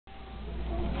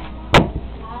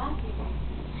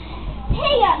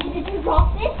did you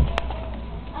drop this?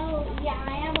 Oh, yeah,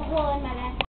 I have a hole in my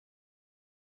back.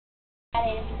 That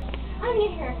is. I'm new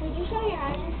here. Could you show your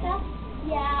eyes and stuff?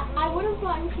 Yeah, I would have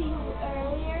gotten to you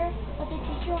earlier, but the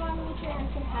teacher wanted me to run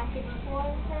some packets for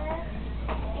her,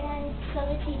 and so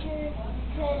the teacher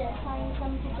could sign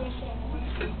some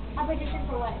petitions. A petition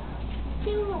for what?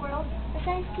 Saving the world. A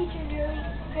science teacher really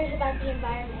cares about the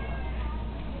environment.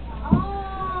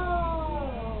 Oh.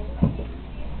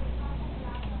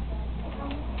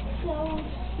 So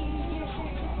here's your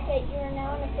certificate. You are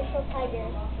now an official tiger.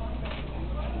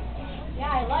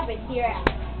 Yeah, I love it here at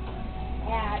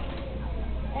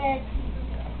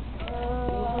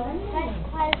First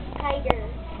class tiger.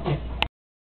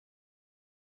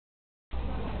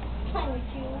 Fine with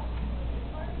you.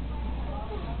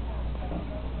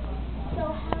 So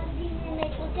how did you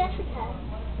relate with Jessica?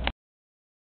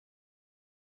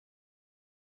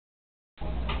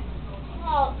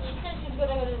 Well, she said she was going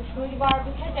to go to the smoothie bar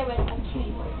because there was a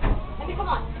cutie bird. I mean, come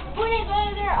on. When they go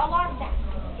to their alarm back.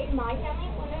 In my family,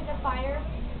 when there's a fire,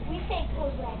 we say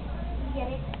code red. You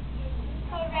get it?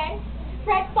 Code red?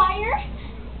 Red fire?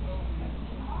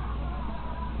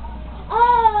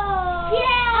 Oh!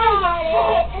 Yeah! I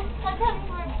get it. That's how we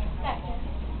were expecting.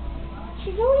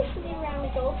 She's always sitting around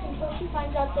adults until she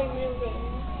finds out they're moving.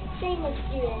 Same with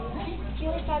students. She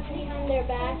always talks behind their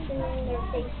backs and in their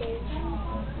faces.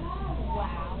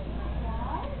 Wow.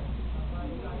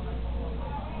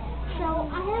 So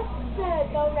I have to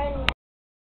go run.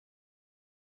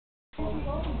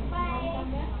 Bye.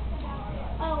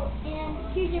 Oh,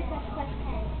 and here's your first class